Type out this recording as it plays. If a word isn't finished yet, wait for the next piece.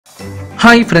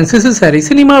Hi friends, this is Harry.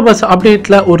 Cinemabuz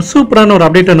updateல ஒரு சூப்பரான ஒரு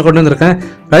அப்டேட் ஒன்று கொண்டு வந்திருக்கேன்.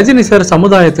 ரஜினி சார்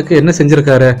சமுதாயத்துக்கு என்ன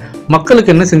செஞ்சிருக்காரு,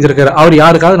 மக்களுக்கு என்ன செஞ்சிருக்காரு, அவர்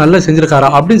யாருக்காவது நல்லா செஞ்சிருக்காரா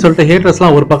அப்படின்னு சொல்லிட்டு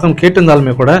ஹேட்டர்ஸ்லாம் ஒரு பக்கம்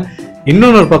கேட்டிருந்தாலுமே கூட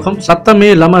இன்னொரு பக்கம் சத்தமே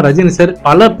இல்லாம ரஜினி சார்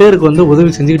பல பேருக்கு வந்து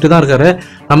உதவி செஞ்சுக்கிட்டு தான் இருக்காரு.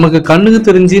 நமக்கு கண்ணுக்கு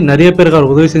தெரிஞ்சு நிறைய பேருக்கு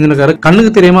அவர் உதவி செஞ்சிருக்காரு,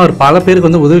 கண்ணுக்கு தெரியாம அவர் பல பேருக்கு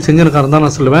வந்து உதவி செஞ்சிருக்காருன்னு தான்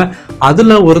நான் சொல்லுவேன்.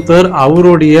 அதுல ஒருத்தர்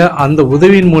அவருடைய அந்த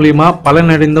உதவியின் மூலியமா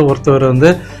பலனடைந்த ஒருத்தர்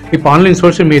வந்து இப்போ ஆன்லைன்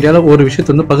சோஷியல் மீடியால ஒரு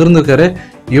விஷயத்தை வந்து பகிர்ந்துருக்காரு.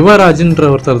 யுவராஜ்ன்ற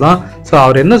ஒருத்தர் தான். ஸோ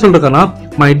அவர் என்ன சொல்றாருன்னா,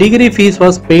 my degree fees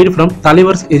was paid from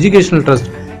தலைவர்ஸ் educational trust.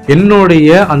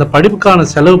 என்னுடைய அந்த படிப்புக்கான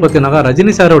செலவு பார்த்தீங்கன்னா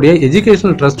ரஜினி சாரோடைய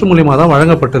எஜுகேஷனல் ட்ரஸ்ட் மூலியமா தான்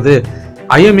வழங்கப்பட்டது.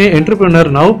 I am a entrepreneur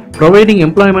now providing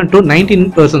employment to 19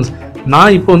 persons.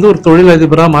 நான் இப்போ வந்து ஒரு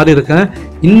தொழிலதிபரா மாறி இருக்கேன்.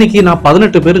 இன்னைக்கு நான்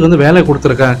 18 பேருக்கு வந்து வேலை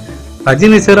கொடுத்துருக்கேன்.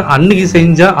 ரஜினி சார் அன்னைக்கு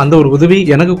செஞ்ச அந்த ஒரு உதவி,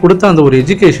 எனக்கு கொடுத்த அந்த ஒரு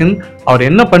எஜுகேஷன், அவர்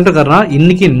என்ன பண்ணிருக்காருன்னா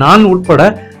இன்னைக்கு நான் உட்பட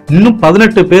இன்னும்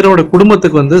 18 பேரோட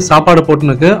குடும்பத்துக்கு வந்து சாப்பாடு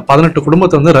போட்டுனுக்கு 18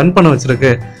 குடும்பத்தை வந்து ரன் பண்ண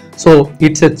வச்சிருக்கு. So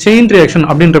it's a chain reaction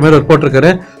அப்படின்ற மாதிரி ஒரு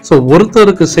போட்டிருக்காரு. ஸோ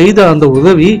ஒருத்தருக்கு செய்த அந்த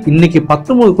உதவி இன்னைக்கு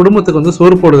 19 குடும்பத்துக்கு வந்து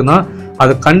சோறு போடுதுன்னா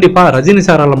அது கண்டிப்பா ரஜினி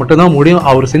சாரால மட்டும்தான் முடியும்.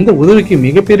 அவர் செஞ்ச உதவிக்கு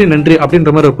மிகப்பெரிய நன்றி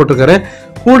அப்படின்ற மாதிரி ஒரு போட்டிருக்காரு.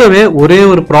 கூடவே ஒரே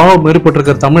ஒரு ப்ராப்ளம் மாதிரி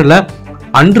போட்டிருக்காரு தமிழ்ல,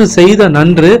 அன்று செய்த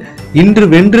நன்று இன்று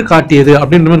வென்று காட்டியது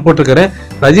அப்படின்ற மாதிரி போட்டிருக்காரு.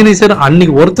 ரஜினி சார்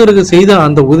அன்னைக்கு ஒருத்தருக்கு செய்த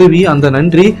அந்த உதவி, அந்த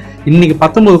நன்றி இன்னைக்கு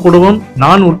 19 குடும்பம்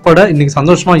நான் உட்பட இன்னைக்கு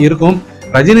சந்தோஷமா இருக்கும்.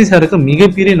 ரஜினி சாருக்கு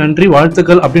மிகப்பெரிய நன்றி,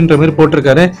 வாழ்த்துக்கள் அப்படின்ற மாதிரி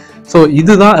போட்டிருக்காரு. ஸோ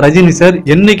இதுதான் ரஜினி சார்.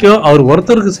 என்னைக்கோ அவர்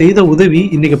ஒருத்தருக்கு செய்த உதவி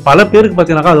இன்னைக்கு பல பேருக்கு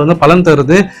பார்த்தீங்கன்னாக்கா அது வந்து பலன்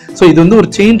தருது. ஸோ இது வந்து ஒரு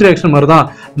செயின் ரியாக்ஷன் மாதிரி தான்.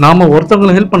 நாம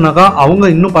ஒருத்தவங்களை ஹெல்ப் பண்ணாக்கா அவங்க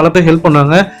இன்னும் பல பேர் ஹெல்ப்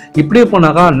பண்ணாங்க. இப்படியே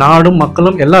போனாக்கா நாடும்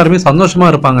மக்களும் எல்லாருமே சந்தோஷமா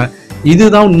இருப்பாங்க.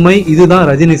 இதுதான் உண்மை, இதுதான்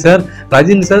ரஜினி சார்.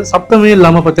 ரஜினி சார் சப்தமே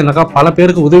இல்லாம பாத்தீங்கன்னாக்கா பல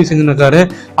பேருக்கு உதவி செஞ்சுருக்காரு.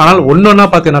 ஆனால் ஒன்னொன்னா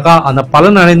பாத்தீங்கன்னாக்கா அந்த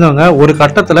பலன் அடைந்தவங்க ஒரு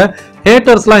கட்டத்துல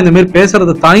ஹேட்டர்ஸ் எல்லாம் இந்த மாதிரி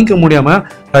பேசுறதை தாங்கிக்க முடியாம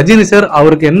ரஜினி சார்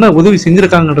அவருக்கு என்ன உதவி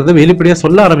செஞ்சிருக்காங்கன்றத வெளிப்படையா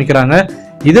சொல்ல ஆரம்பிக்கிறாங்க.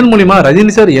 இதன் மூலியமா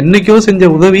ரஜினி சார் என்னைக்கோ செஞ்ச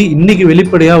உதவி இன்னைக்கு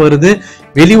வெளிப்படையா வருது,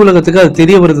 வெளி உலகத்துக்கு அது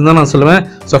தெரிய வருதுன்னு தான் நான் சொல்லுவேன்.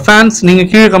 ஸோ ஃபேன்ஸ், நீங்க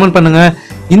கீழே கமெண்ட் பண்ணுங்க,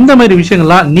 இந்த மாதிரி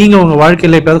விஷயங்கள்லாம் நீங்க உங்க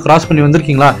வாழ்க்கையில எப்பயாவது கிராஸ் பண்ணி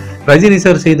வந்திருக்கீங்களா? ரஜினி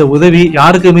சார் செய்த உதவி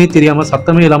யாருக்குமே தெரியாம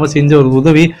சத்தமே இல்லாம செஞ்ச ஒரு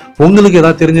உதவி உங்களுக்கு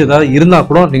ஏதாவது தெரிஞ்சு ஏதாவது இருந்தா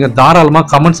கூட நீங்க தாராளமா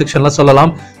கமெண்ட் செக்ஷன்ல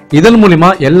சொல்லலாம். இதன்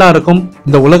மூலியமா எல்லாருக்கும்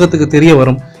இந்த உலகத்துக்கு தெரிய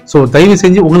வரும். ஸோ தயவு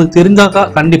செஞ்சு உங்களுக்கு தெரிஞ்சாக்கா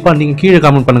கண்டிப்பா நீங்க கீழே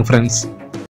கமெண்ட் பண்ணுங்க ஃப்ரெண்ட்ஸ்.